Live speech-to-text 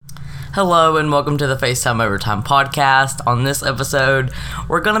Hello and welcome to the FaceTime Overtime podcast. On this episode,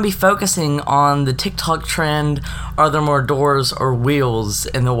 we're going to be focusing on the TikTok trend, are there more doors or wheels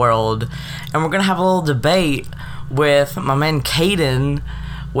in the world? And we're going to have a little debate with my man Caden,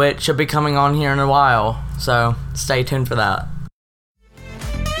 which should be coming on here in a while. So stay tuned for that.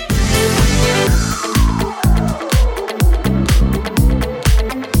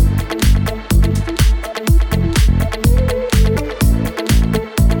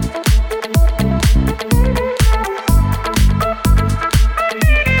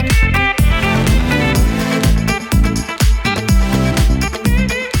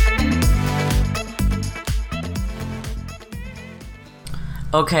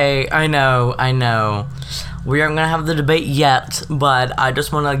 Okay, I know. We aren't going to have the debate yet, but I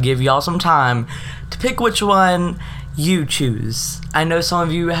just want to give y'all some time to pick which one you choose. I know some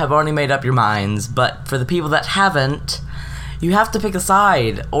of you have already made up your minds, but for the people that haven't, you have to pick a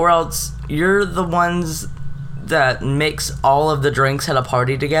side, or else you're the ones that mix all of the drinks at a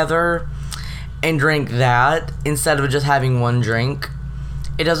party together and drink that instead of just having one drink.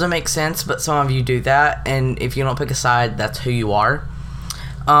 It doesn't make sense, but some of you do that, and if you don't pick a side, that's who you are.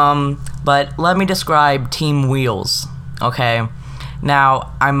 But let me describe Team Wheels, okay?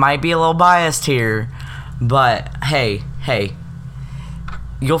 Now, I might be a little biased here, but hey,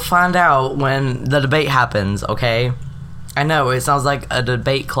 you'll find out when the debate happens, okay? I know, it sounds like a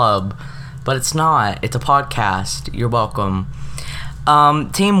debate club, but it's not. It's a podcast. You're welcome.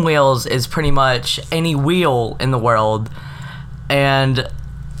 Team Wheels is pretty much any wheel in the world, and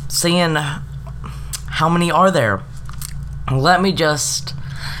seeing how many are there. Let me just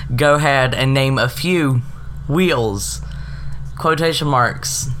go ahead and name a few wheels, quotation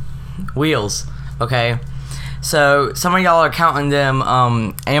marks, wheels, okay? So some of y'all are counting them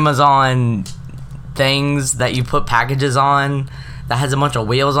Amazon things that you put packages on that has a bunch of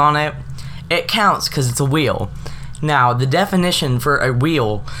wheels on it. It counts because it's a wheel. Now, the definition for a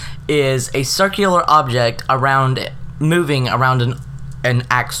wheel is a circular object moving around an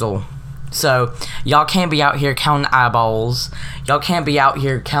axle. So, y'all can't be out here counting eyeballs. Y'all can't be out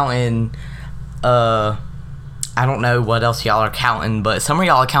here counting, I don't know what else y'all are counting, but some of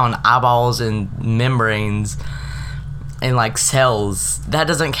y'all are counting eyeballs and membranes and, like, cells. That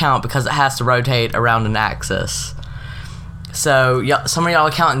doesn't count because it has to rotate around an axis. So, some of y'all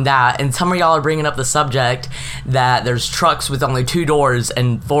are counting that, and some of y'all are bringing up the subject that there's trucks with only 2 doors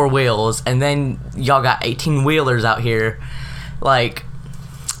and 4 wheels, and then y'all got 18-wheelers out here. Like,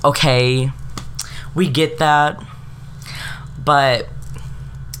 okay, we get that, but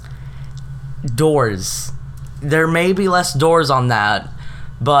doors, there may be less doors on that,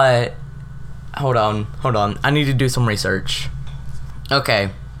 but hold on, I need to do some research.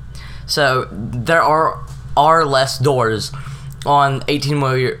 Okay, so there are less doors on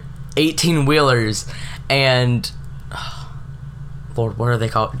 18-wheelers and Lord, what are they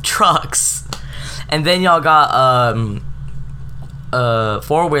called? Trucks. And then y'all got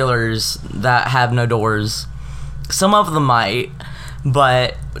 4-wheelers that have no doors. Some of them might,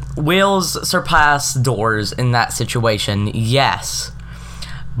 but wheels surpass doors in that situation, yes.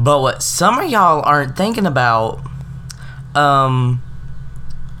 But what some of y'all aren't thinking about,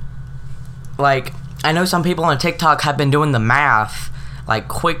 like, I know some people on TikTok have been doing the math, like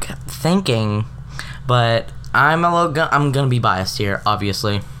quick thinking, but I'm gonna be biased here,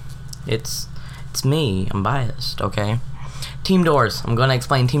 obviously. It's me, I'm biased, okay? Team doors. I'm going to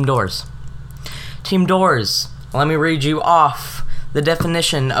explain team doors. Team doors. Let me read you off the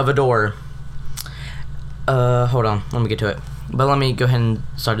definition of a door. Hold on. Let me get to it. But let me go ahead and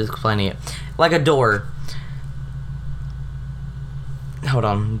start explaining it. Like a door. Hold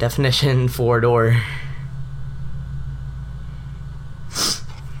on. Definition for door.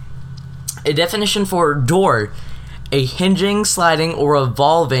 A definition for door. A hinging, sliding, or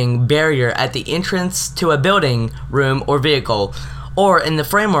revolving barrier at the entrance to a building, room, or vehicle, or in the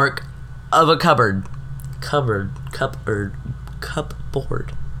framework of a cupboard. Cupboard.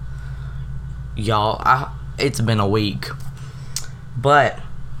 Y'all, it's been a week. But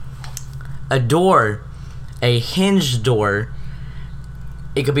a door, a hinged door,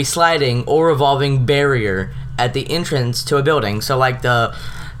 it could be sliding or revolving barrier at the entrance to a building. So like the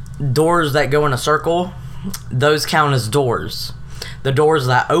doors that go in a circle, those count as doors. The doors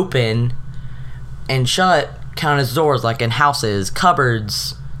that open and shut count as doors, like in houses,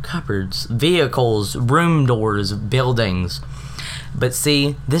 cupboards, vehicles, room doors, buildings. But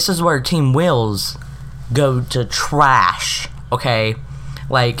see, this is where Team Wheels go to trash, okay?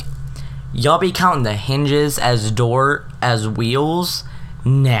 Like, y'all be counting the hinges as wheels?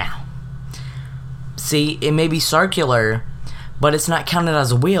 Now, see, it may be circular, but it's not counted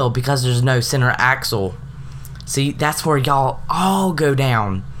as a wheel because there's no center axle. See, that's where y'all all go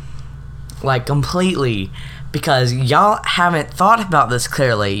down, like, completely, because y'all haven't thought about this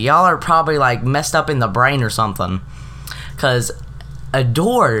clearly. Y'all are probably, like, messed up in the brain or something, because a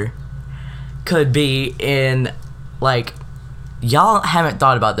door could be in, like, y'all haven't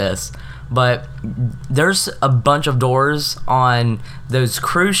thought about this, but there's a bunch of doors on those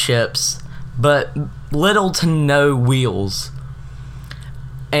cruise ships, but little to no wheels.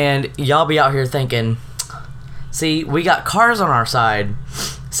 And y'all be out here thinking, see, we got cars on our side.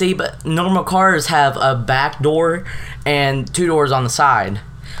 See, but normal cars have a back door and 2 doors on the side.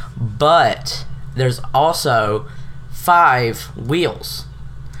 But there's also 5 wheels.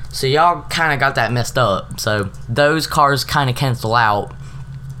 So y'all kind of got that messed up. So those cars kind of cancel out.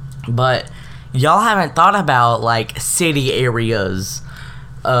 But y'all haven't thought about, like, city areas,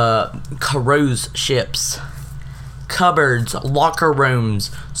 cruise ships, cupboards, locker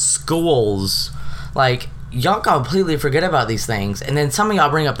rooms, schools. Like, y'all completely forget about these things. And then some of y'all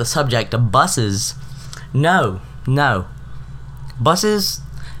bring up the subject of buses. No. Buses,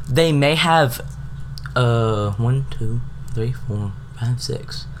 they may have 1, 2, 3, 4,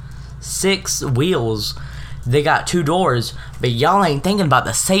 5, 6 wheels. They got 2 doors, but y'all ain't thinking about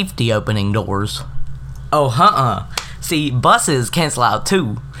the safety opening doors. Oh, see, buses cancel out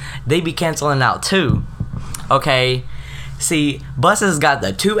too. They be canceling out too. Okay. See, buses got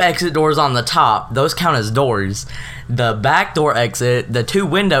the 2 exit doors on the top. Those count as doors. The back door exit, the 2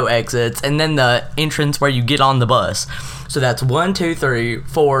 window exits, and then the entrance where you get on the bus. So that's 1, 2, 3,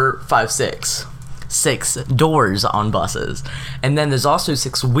 4, 5, 6. 6 doors on buses. And then there's also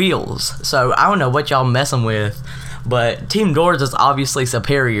 6 wheels. So I don't know what y'all messing with, but Team Doors is obviously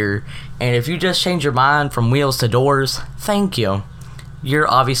superior. And if you just change your mind from wheels to doors, thank you. You're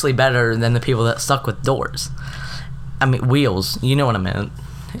obviously better than the people that stuck with doors. I mean, wheels, you know what I meant.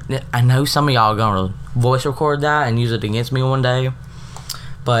 I know some of y'all are gonna voice record that and use it against me one day,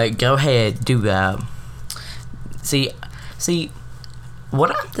 but go ahead, do that. See, what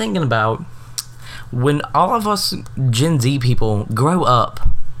I'm thinking about, when all of us Gen Z people grow up,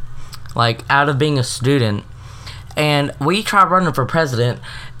 like, out of being a student, and we try running for president,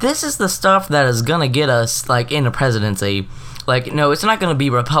 this is the stuff that is gonna get us, like, in a presidency. Like, no, it's not gonna be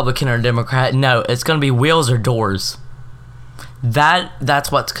Republican or Democrat. No, it's gonna be wheels or doors.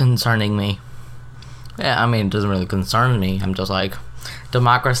 That's what's concerning me. Yeah, I mean, it doesn't really concern me. I'm just like,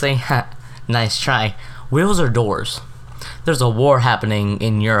 democracy? Nice try. Wheels or doors? There's a war happening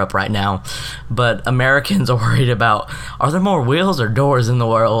in Europe right now, but Americans are worried about, are there more wheels or doors in the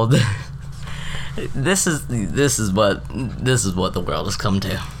world? This is what the world has come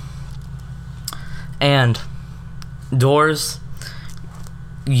to. And doors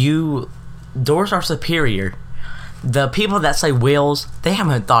are superior. The people that say wheels, they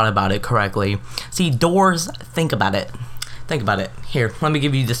haven't thought about it correctly. See, doors, think about it. Here, let me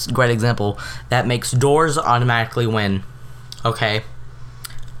give you this great example that makes doors automatically win. Okay.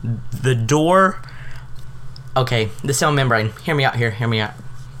 The cell membrane. Hear me out here.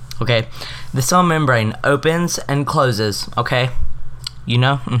 Okay. The cell membrane opens and closes, okay? You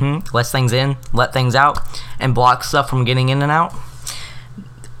know? Lets things in, let things out, and blocks stuff from getting in and out.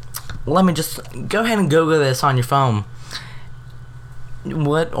 Let me just go ahead and Google this on your phone.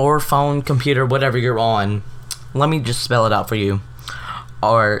 Or phone, computer, whatever you're on. Let me just spell it out for you.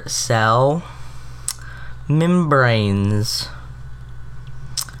 Are cell membranes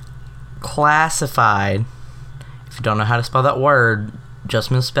classified? If you don't know how to spell that word, just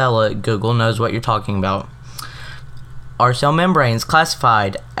misspell it. Google knows what you're talking about. Are cell membranes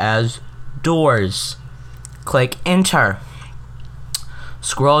classified as doors? Click enter.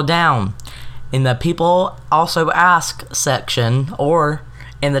 Scroll down. In the people also ask section, or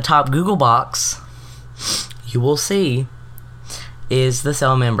in the top Google box, you will see, is the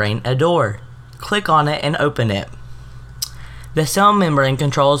cell membrane a door? Click on it and open it. The cell membrane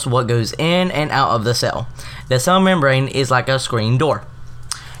controls what goes in and out of the cell. The cell membrane is like a screen door.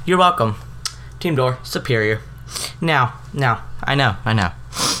 You're welcome. Team Door, superior. Now, I know.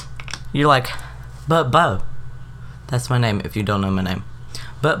 You're like, but Bo. That's my name if you don't know my name.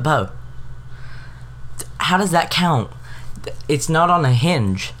 But Bo, how does that count? It's not on a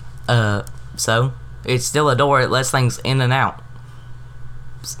hinge. So it's still a door. It lets things in and out.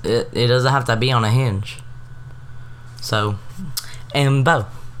 It doesn't have to be on a hinge. So, and Bo,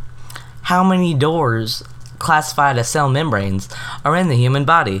 how many doors classified as cell membranes are in the human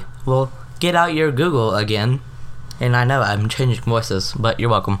body? Well, get out your Google again. And I know I'm changing voices, but you're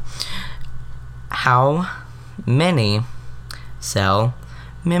welcome. How many cell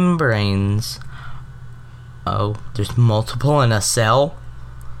membranes Oh, there's multiple in a cell?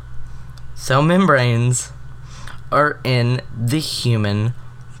 Cell membranes are in the human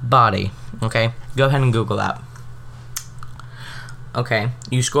body. Okay, go ahead and Google that. Okay,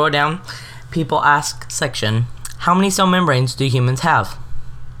 you scroll down, people ask section. How many cell membranes do humans have?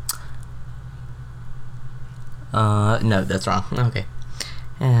 No, that's wrong. Okay.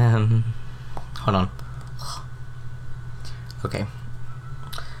 Hold on. Okay.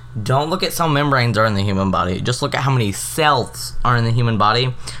 Don't look at cell membranes are in the human body. Just look at how many cells are in the human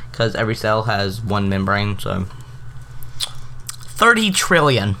body, because every cell has one membrane, so 30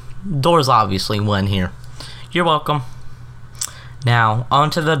 trillion. Doors obviously won here. You're welcome. Now, on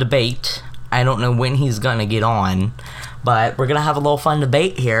to the debate. I don't know when he's gonna get on, but we're gonna have a little fun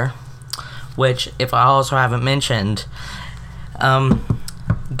debate here, which, if I also haven't mentioned,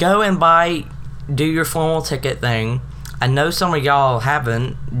 go and do your formal ticket thing. I know some of y'all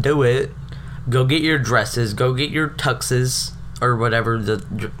haven't. Do it. Go get your dresses. Go get your tuxes, or whatever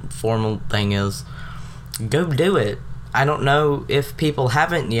the formal thing is. Go do it. I don't know if people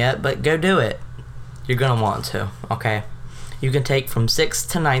haven't yet, but go do it. You're gonna want to, okay? You can take from 6th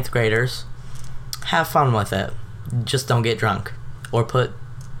to 9th graders. Have fun with it. Just don't get drunk. Or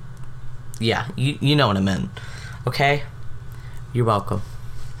yeah, you know what I meant. Okay? You're welcome.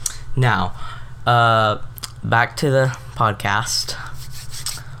 Now, back to the podcast.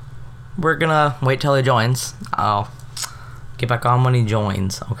 We're gonna wait till he joins. I'll get back on when he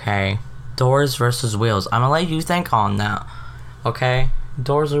joins, okay? Doors versus wheels. I'm gonna let you think on that, okay?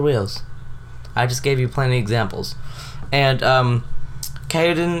 Doors or wheels? I just gave you plenty of examples. And,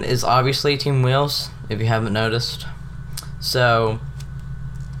 Caden is obviously Team Wheels, if you haven't noticed. So,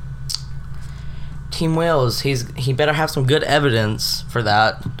 Team Wheels, he better have some good evidence for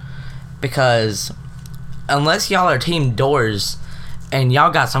that, because unless y'all are Team Doors and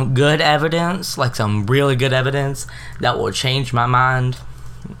y'all got some good evidence, like some really good evidence that will change my mind,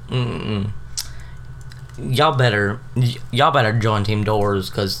 y'all better join Team Doors,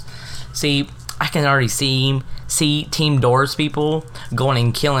 because see, I can already see Team Doors people going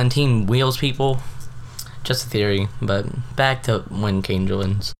and killing Team Wheels people. Just a theory, but back to when Kane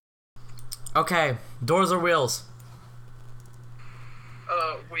joins. Okay, doors or wheels?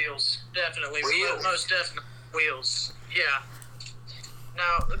 Wheels, definitely. Wheels. Most definitely wheels. Yeah.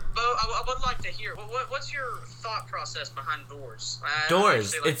 Now, Bo, I would like to hear, what's your thought process behind doors?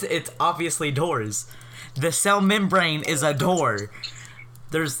 Doors. It's obviously doors. The cell membrane is a door.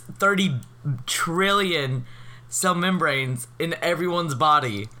 There's 30 trillion cell membranes in everyone's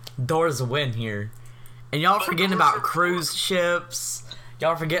body. Doors win here. And y'all forgetting about cruise ships.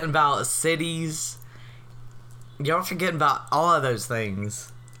 Y'all forgetting about cities. Y'all forgetting about all of those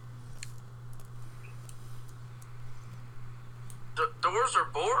things. Doors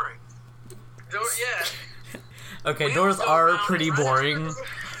are boring. Yeah. Okay, doors are pretty boring.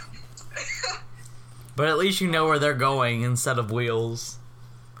 But at least you know where they're going instead of wheels.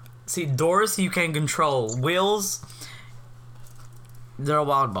 See, doors you can control. Wheels, they're a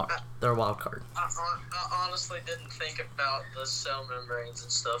wild card. I honestly didn't think about the cell membranes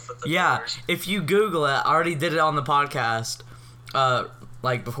and stuff with the doors. If you Google it, I already did it on the podcast,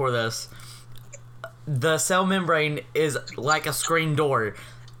 like before this. The cell membrane is like a screen door,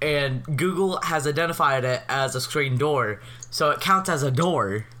 and Google has identified it as a screen door, so it counts as a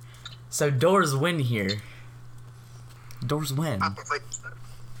door. So doors win here. Doors win. No,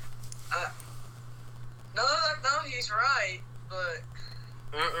 he's right, but...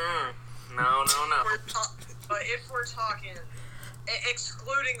 No. But if we're talking,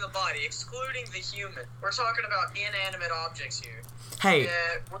 excluding the body, excluding the human, we're talking about inanimate objects here. Hey.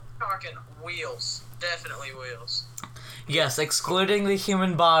 Yeah, we're talking wheels. Definitely wheels. Yes, excluding the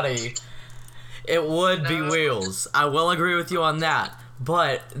human body, it would be wheels. I will agree with you on that.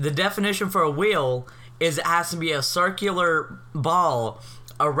 But the definition for a wheel is it has to be a circular ball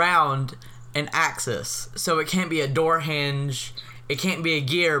around an axis. So it can't be a door hinge, it can't be a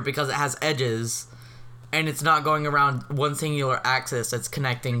gear because it has edges, and it's not going around one singular axis, it's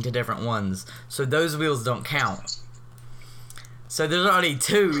connecting to different ones. So those wheels don't count. So there's already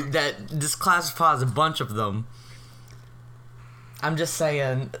two that disclassifies a bunch of them. I'm just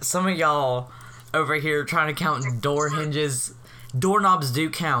saying, some of y'all over here trying to count door hinges. Doorknobs do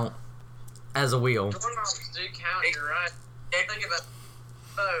count as a wheel. Doorknobs do count, you're right. Think about,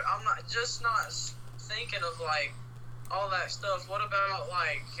 I'm not thinking of like all that stuff. What about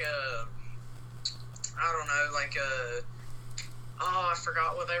like I don't know, like I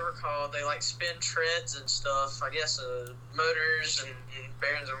forgot what they were called. They like spin treads and stuff. I guess motors and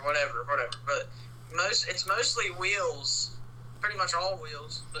bearings or whatever. But it's mostly wheels. Pretty much all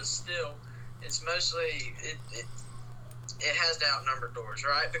wheels, but still. it's mostly it has the outnumbered doors,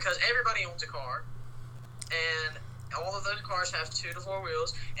 right? Because everybody owns a car, and all of those cars have 2 to 4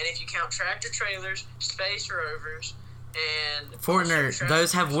 wheels. And if you count tractor trailers, space rovers, and Fortner,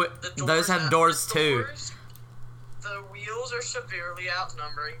 those have doors too. The wheels are severely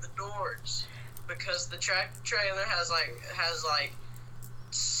outnumbering the doors because the tractor trailer has like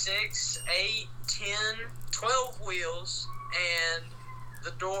 6, 8, 10, 12 wheels, and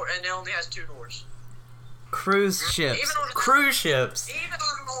the door, and it only has 2 doors. Cruise ships. Cruise ships. Even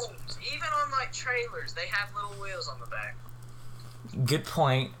on homes, even on like trailers, they have little wheels on the back. Good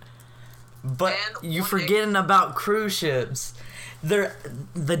point. But And you one forgetting about cruise ships.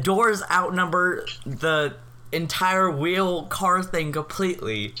 The doors outnumber the entire wheel car thing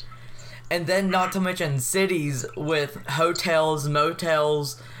completely. And then not to mention cities with hotels,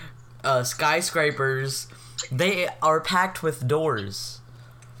 motels, skyscrapers, they are packed with doors.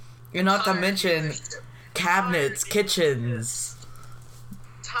 And not to mention cabinets, kitchens.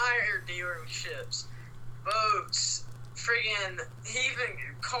 Tire dealerships, boats, friggin' even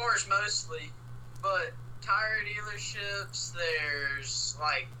cars mostly, but tire dealerships, there's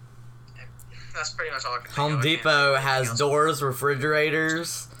like, that's pretty much all I can think of. Home Depot has doors,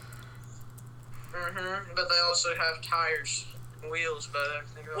 refrigerators. But they also have tires, wheels, but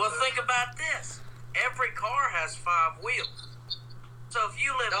think about this. Every car has 5 wheels. So if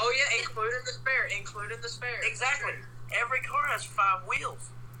you live... Oh yeah, including the spare. Exactly. Every car has 5 wheels.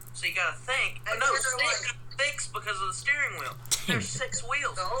 So you gotta think. And No, like, 6 because of the steering wheel. There's 6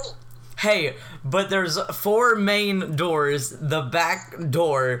 wheels. No. Hey, but there's 4 main doors, the back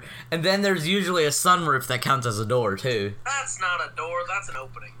door, and then there's usually a sunroof that counts as a door too. That's not a door, that's an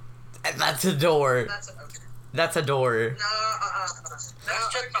opening. That's a door. That's an opening. That's a door.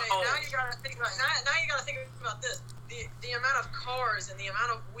 That's just a hole. Now you gotta think about this. The amount of cars and the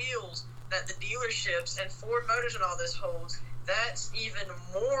amount of wheels that the dealerships and Ford Motors and all this holds, that's even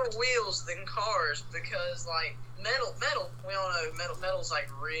more wheels than cars, because like metal, we all know metal's like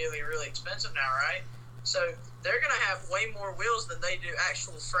really, really expensive now, right? So they're gonna have way more wheels than they do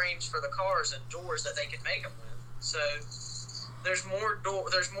actual frames for the cars and doors that they can make them with. So there's more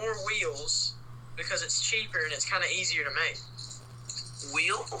wheels because it's cheaper and it's kind of easier to make.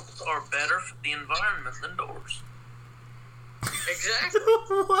 Wheels are better for the environment than doors. Exactly.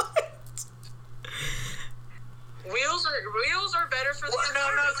 What? Wheels are better for the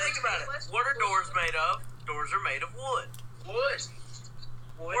environment. No, think about it. What are doors made of? Doors are made of wood. Wood.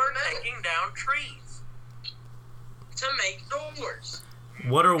 We're taking down trees to make doors.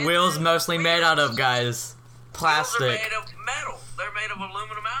 What are wheels mostly made out of, guys? Plastic. Wheels are made of metal. They're made of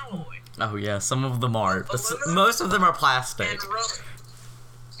aluminum alloy. Oh yeah, some of them are, but most of them are plastic. And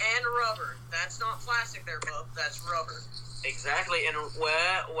rubber. That's not plastic there, bub. That's rubber. Exactly, and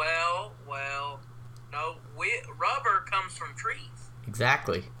well, no, rubber comes from trees.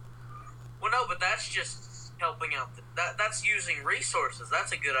 Exactly. Well, no, but that's just helping out. That's using resources.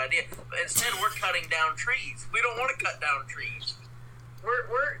 That's a good idea. But instead, we're cutting down trees. We don't want to cut down trees. We're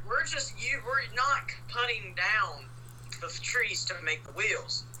not cutting down the trees to make the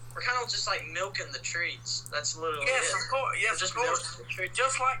wheels. We're kind of just like milking the trees. That's literally yes, it. Of course. Yes, just of course.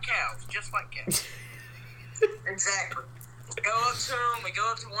 Just like cows. Exactly. We go up to them. We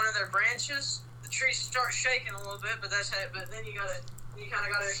go up to one of their branches. The trees start shaking a little bit, but that's how. But then you kind of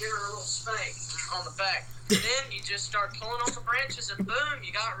gotta give her a little spank on the back. Then you just start pulling off the branches, and boom,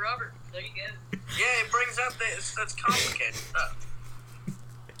 you got rubber. There you go. Yeah, it brings up that's complicated stuff.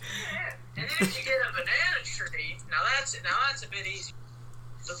 Yeah. And then if you get a banana tree, now that's a bit easy.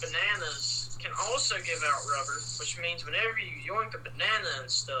 The bananas can also give out rubber, which means whenever you yoink a banana and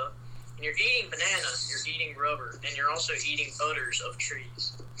stuff, and you're eating banana, you're eating rubber, and you're also eating butters of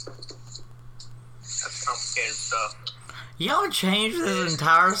trees. That's complicated stuff. Y'all changed this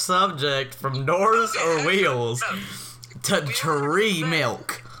entire subject from doors or wheels to tree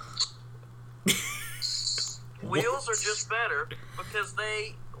milk. Wheels are just better because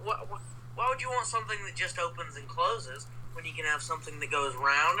they... Why would you want something that just opens and closes when you can have something that goes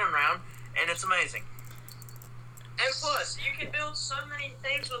round and round, and it's amazing? And plus, you can build so many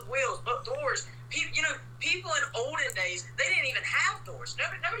things with wheels, but doors. People in olden days, they didn't even have doors.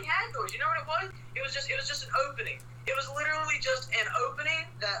 Nobody had doors. You know what it was? It was just an opening. It was literally just an opening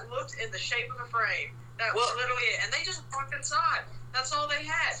that looked in the shape of a frame. That was literally it. And they just walked inside. That's all they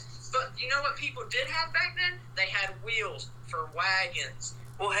had. But you know what people did have back then? They had wheels for wagons.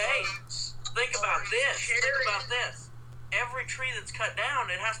 Well, hey, think about this. Every tree that's cut down,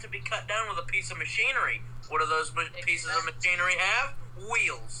 it has to be cut down with a piece of machinery. What do those pieces of machinery have?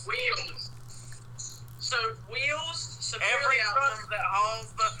 Wheels. So wheels. Every truck that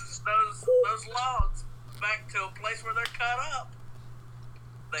hauls those logs back to a place where they're cut up.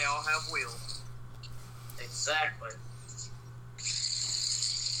 They all have wheels. Exactly.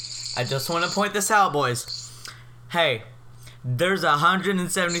 I just want to point this out, boys. Hey, there's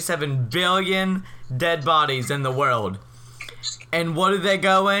 177 billion dead bodies in the world. And what do they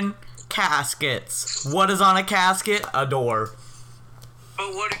go in? Caskets. What is on a casket? A door.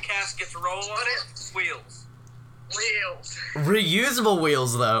 But what do caskets roll on? Wheels. Wheels. Reusable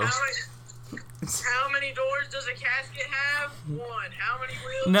wheels, though. How many doors does a casket have? One. How many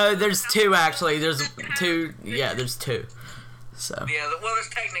wheels? No, there's two, actually. There's two. Yeah, there's two. So. Yeah, well, there's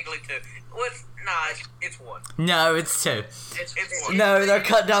technically two. It's one. No, it's two. It's one. No, they're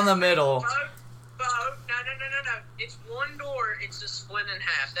cut down the middle. No. It's one door. It's just split in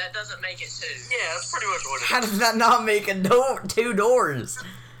half. That doesn't make it two. Yeah, that's pretty much what it is. How does that not make a door? Two doors.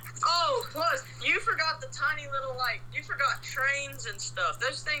 Oh, plus, you forgot the tiny little, you forgot trains and stuff.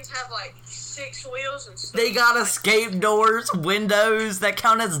 Those things have, 6 wheels and stuff. They got escape doors, windows that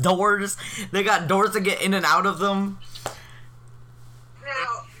count as doors. They got doors to get in and out of them.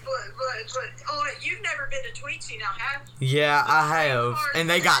 Now, but, you've never been to Tweetsy now, have you? Yeah, I have. And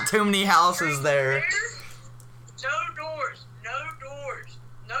they got too many houses there. No doors,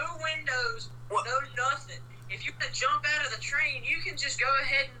 no windows, What? no nothing. If you want to jump out of the train, you can just go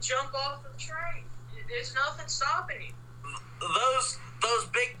ahead and jump off of the train. There's nothing stopping you. Those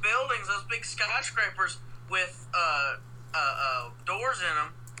big buildings, those big skyscrapers with doors in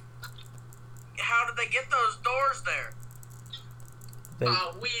them. How did they get those doors there?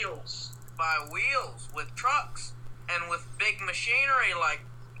 By wheels. By wheels, with trucks, and with big machinery like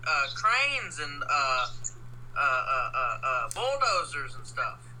cranes and bulldozers and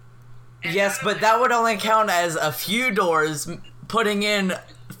stuff. Yes, but that would only count as a few doors putting in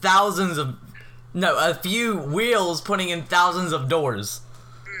a few wheels putting in thousands of doors.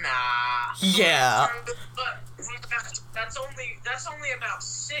 Nah. Yeah. But that's only about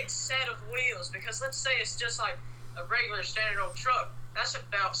 6 set of wheels, because let's say it's just like a regular standard old truck. That's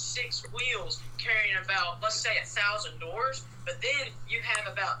about 6 wheels carrying about, let's say, 1,000 doors. But then you have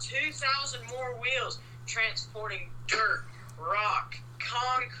about 2,000 more wheels transporting dirt, rock,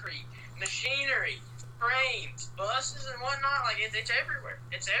 concrete, machinery, trains, buses, and whatnot. It's everywhere.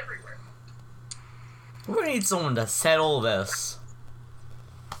 It's everywhere. We need someone to settle this.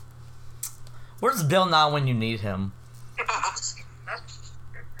 Where's Bill now when you need him?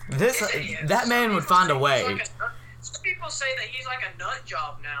 That man would find a way. Some people say that he's like a nut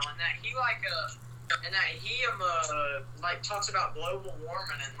job now, and that he talks about global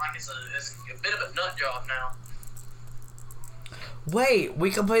warming and is a bit of a nut job now. Wait,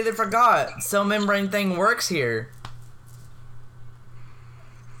 we completely forgot. Cell membrane thing works here.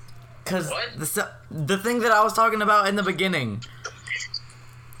 Cause the thing that I was talking about in the beginning,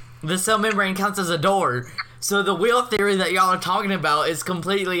 the cell membrane counts as a door. So the wheel theory that y'all are talking about is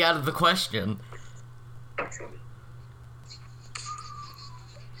completely out of the question.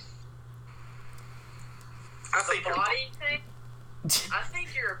 I think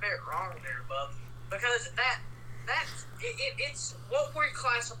you're a bit wrong there, bub. Because it's what we're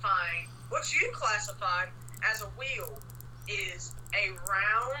classifying. What you classified as a wheel is a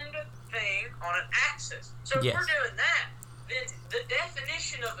round thing on an axis. So if we're doing that, then the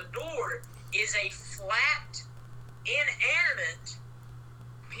definition of a door is a flat, inanimate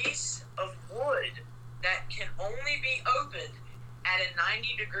piece of wood that can only be opened at a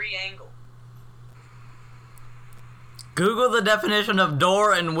 90-degree angle. Google the definition of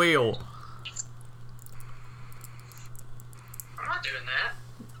door and wheel. I'm not doing that.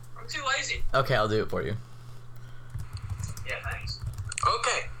 I'm too lazy. Okay, I'll do it for you. Yeah, thanks.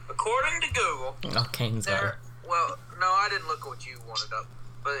 Okay, according to Google, Oh, Kane's there. well, no, I didn't look at what you wanted up,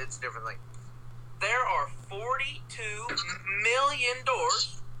 but it's a different thing. There are 42 million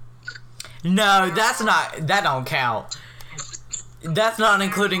doors. No, that don't count. That's not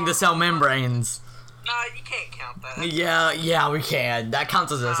including the cell membranes. No, you can't count that. Yeah, we can. That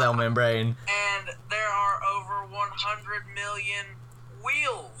counts as a cell membrane. And there are over 100 million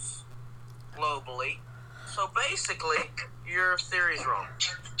wheels globally. So basically, your theory's wrong.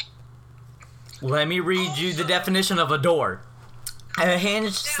 Let me read you the definition of a door. A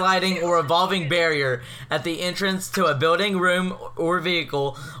hinged, sliding, or revolving barrier at the entrance to a building, room, or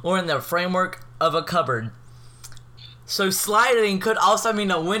vehicle, or in the framework of a cupboard. So sliding could also mean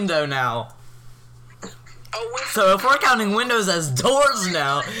a window now. So if we're counting windows as doors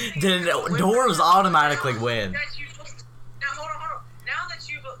now, then doors automatically win. Now hold on. Now that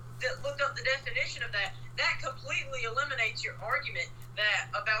you've looked up the definition of that, that completely eliminates your argument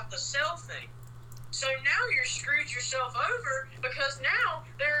about the cell thing. So now you're screwed yourself over because now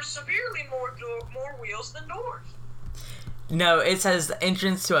there are severely more wheels than doors. No, it says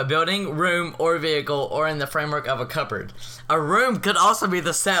entrance to a building, room, or vehicle, or in the framework of a cupboard. A room could also be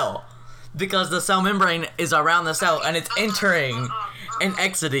the cell, because the cell membrane is around the cell and it's entering and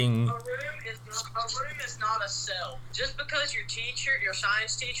exiting. A room is not a cell. Just because your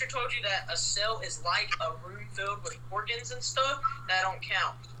science teacher told you that a cell is like a room filled with organs and stuff, that don't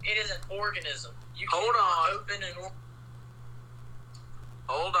count. It is an organism. You cannot open an organ.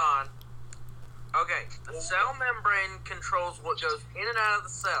 Hold on. Okay, the cell membrane controls what goes in and out of the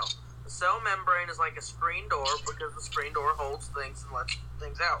cell. The cell membrane is like a screen door because the screen door holds things and lets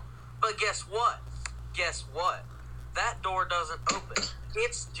things out. But guess what? That door doesn't open.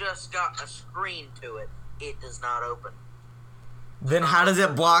 It's just got a screen to it. It does not open. Then how does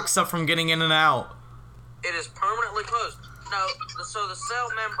it block stuff from getting in and out? It is permanently closed. No, so the cell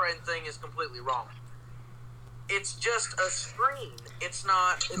membrane thing is completely wrong. It's just a screen. It's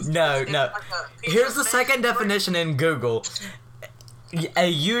not... No. Like Here's the second definition in Google. A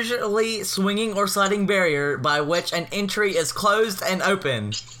usually swinging or sliding barrier by which an entry is closed and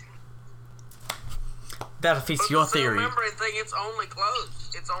open. That defeats your theory. The cell membrane thing, it's only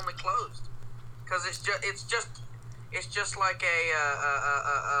closed. It's only closed. Because it's just like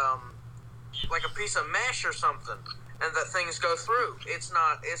like a piece of mesh or something, and that things go through. It's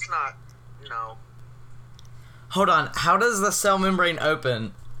not, no. Hold on, how does the cell membrane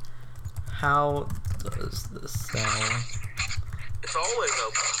open? How does the cell It's always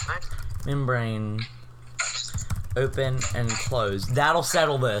open, right? membrane open and close? That'll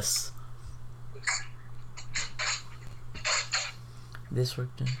settle this. This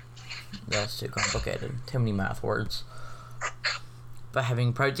worked. That's too complicated. Too many math words. By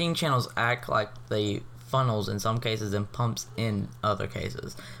having protein channels act like the funnels in some cases and pumps in other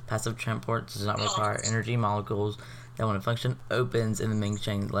cases. Passive transport does not require energy molecules that when a function opens in the main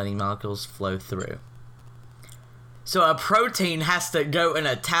chain, letting molecules flow through. So a protein has to go and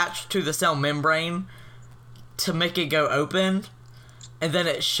attach to the cell membrane to make it go open, and then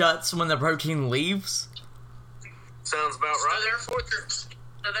it shuts when the protein leaves? Sounds about right.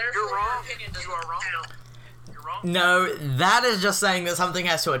 You're wrong. You are wrong. You're wrong. No, that is just saying that something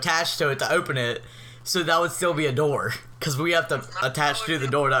has to attach to it to open it, so that would still be a door, because we have to attach to the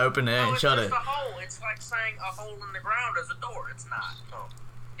door to open it and shut it. It's a hole. It's like saying a hole in the ground is a door. It's not. Oh.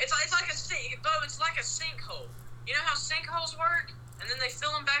 It's like a sink, Bo. It's like a sinkhole. You know how sinkholes work, and then they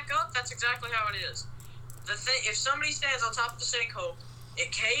fill them back up. That's exactly how it is. The thing, if somebody stands on top of the sinkhole,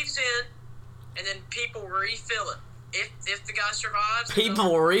 it caves in, and then people refill it. If the guy survives,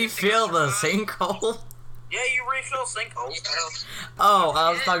 People refill the sinkhole? Yeah, you refill sinkholes. Yeah. Oh,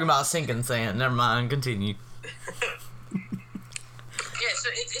 I was talking about sinking sand. Never mind, continue. Yeah, so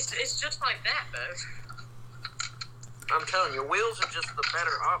it's just like that, though. I'm telling you, wheels are just the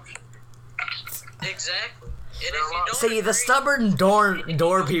better option. Exactly. And if you don't See, the agree, stubborn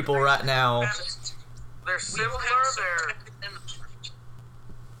door people right now. They're simpler.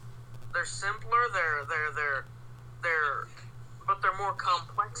 They're simpler. But they're more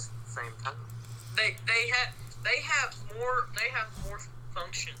complex at the same time. They have more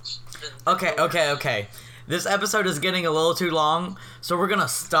functions than Okay. This episode is getting a little too long, so we're gonna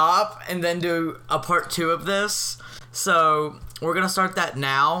stop and then do a part 2 of this. So we're gonna start that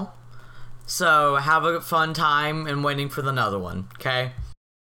now. So have a fun time and waiting for the another one, okay?